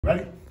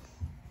Ready?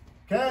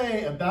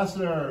 Okay,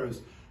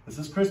 ambassadors. This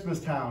is Christmas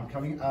Town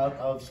coming out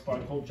of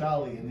Sparkle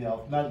Jolly in the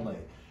Elf Medley.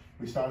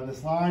 We started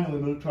this line and we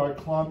moved to our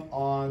clump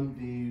on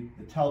the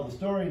Tell the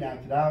Story and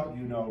Act It Out.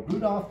 You know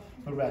Rudolph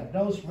the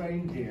Red-Nosed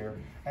Reindeer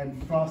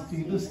and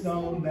Frosty the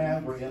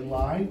Snowman were in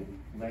line.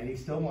 Lainey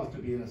still wants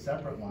to be in a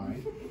separate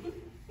line.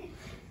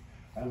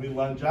 And we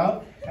lunge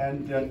out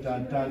and dun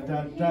dun dun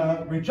dun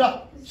dun, reach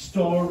up.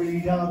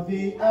 Story of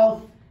the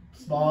elf,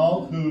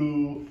 small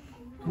who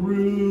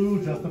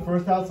grew, just the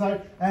first outside,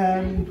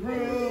 and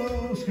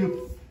grew,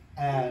 scoop,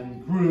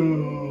 and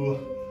grew,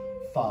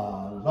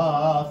 fa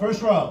la,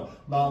 first row,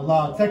 la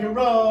la, second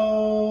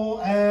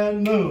row,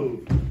 and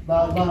move,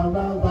 la la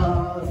la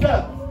la,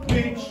 step,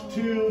 reach,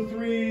 2,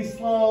 3,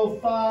 slow,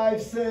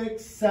 5,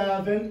 6,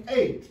 7,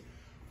 8.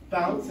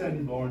 Bounce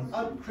and born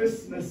a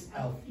Christmas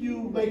elf. You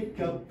wake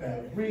up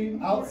every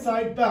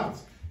outside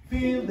bounce.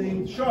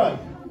 Feeling shrug,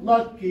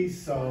 lucky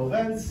so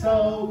and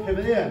so.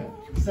 Pivot in,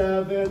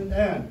 7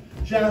 and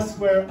just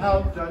wear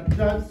out. Dun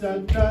dun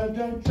dun dun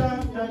dun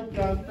dun dun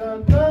dun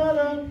dun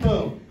dun.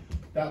 Boom.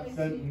 That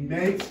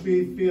makes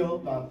me feel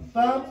the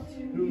thump.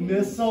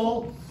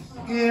 Missile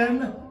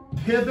in,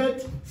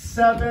 pivot,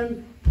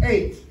 7,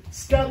 8.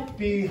 Step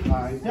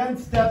behind and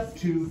step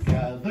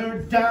together,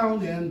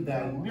 down and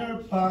then you're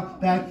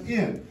back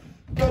in.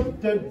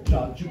 Good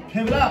dodge, you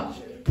pivot out.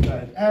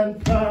 Good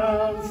and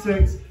down,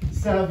 6,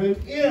 7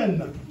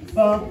 in.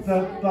 Bump,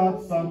 bump,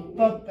 bump, bump,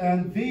 bump,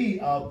 and the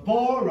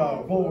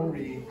Aurora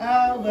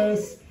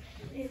Borealis.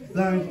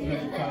 I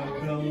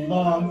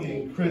belong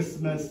in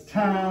Christmas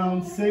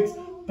Town. 6,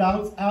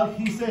 bounce out,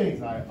 he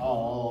sings. I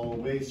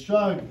always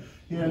shrug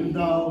and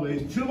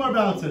always. 2 more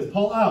bounces,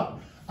 pull out.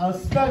 A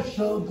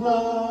special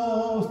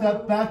glow,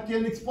 step back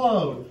and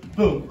explode.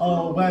 Boom,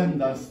 oh, when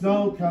the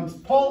snow comes,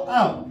 pull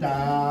out.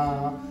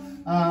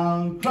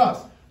 Down,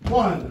 cross.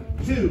 1,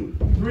 2,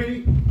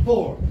 3,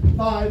 4,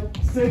 5,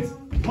 6.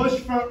 Push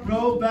front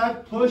row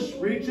back, push,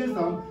 reaches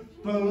on.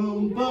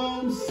 Boom,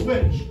 boom,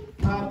 switch.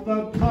 Up,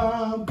 up,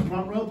 up,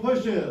 front row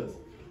pushes.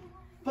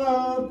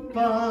 Bump,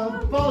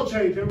 bump, ball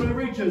change, everybody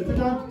reaches.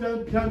 Dun,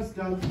 dun, dun,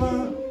 dun,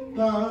 bump,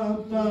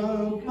 bump,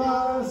 bump,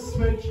 bump,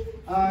 switch.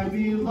 I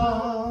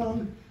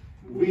belong.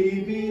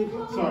 We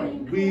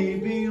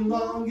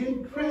belong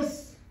in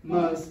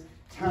Christmas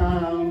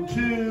Town.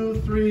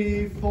 2,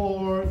 3,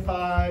 4,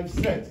 5,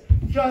 6.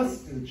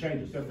 Just in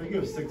change of steps. They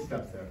give 6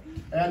 steps there.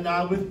 And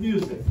now with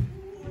music.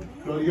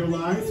 Go to your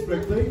lines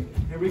quickly.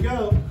 Here we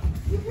go.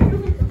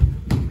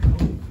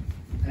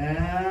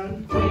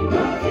 And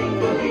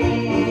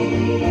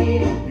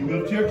you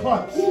move to your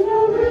clumps.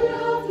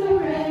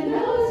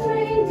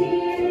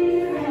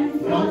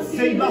 Don't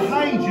sing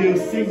behind you,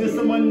 sing to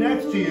someone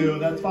next to you,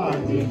 that's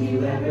fine. Did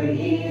you ever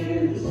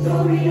hear the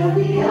story of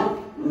the elf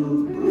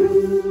who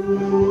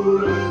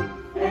grew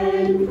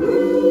and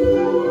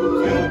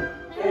grew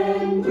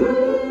and grew?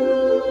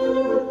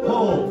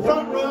 Pull,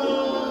 front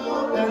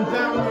row, and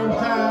down and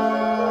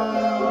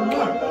down.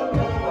 Mark.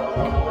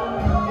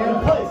 In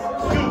place,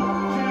 2,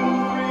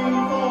 3,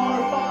 4,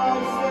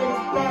 5, 6,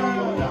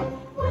 down.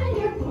 When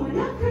you're born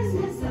on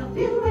Christmas elf,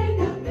 you wake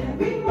up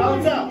every morning.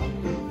 Bounce out.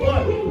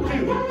 1,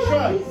 2,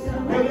 shrug.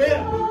 Pivot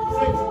in.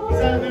 6,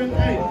 7, 8.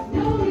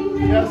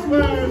 Yes,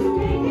 first.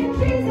 Making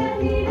trees and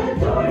need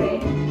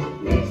adoring.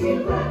 Makes you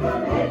clap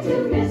from head to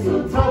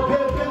mistletoe. So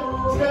pivot,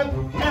 step,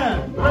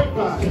 and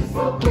grapevine. Just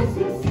so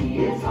Christmassy,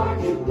 it's hard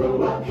to grow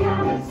up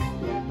callous.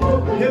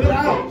 Pivot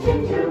out.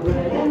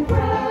 Gingerbread and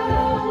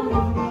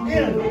brown. In.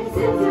 And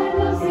since I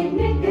love St.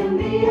 Nick and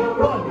the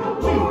Aurora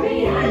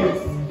Borealis,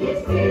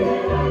 it's clear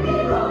that I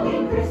belong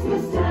in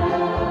Christmas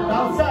Town.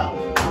 Bounce out.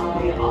 I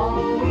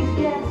always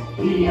get,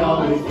 He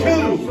always gets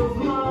do.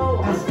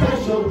 A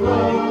special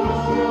glow.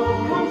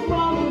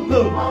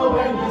 Boom, oh,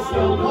 and the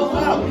snow pull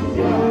out.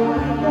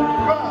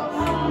 Cross.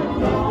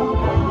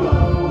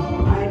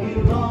 I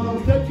belong.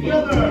 Step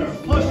together.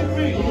 Push and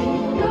reach.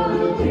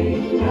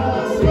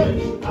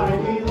 Switch. I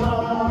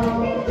belong.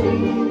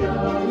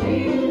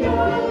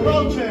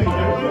 Roll change.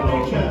 Everybody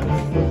reaches.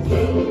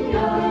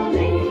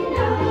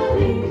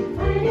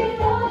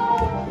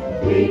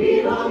 We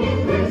belong in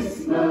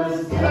Christmas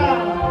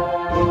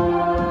Town.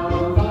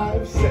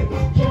 5, 6.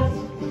 Just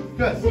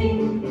Good.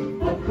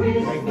 sing a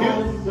Christmas Thank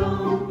you.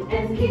 song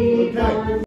and keep on.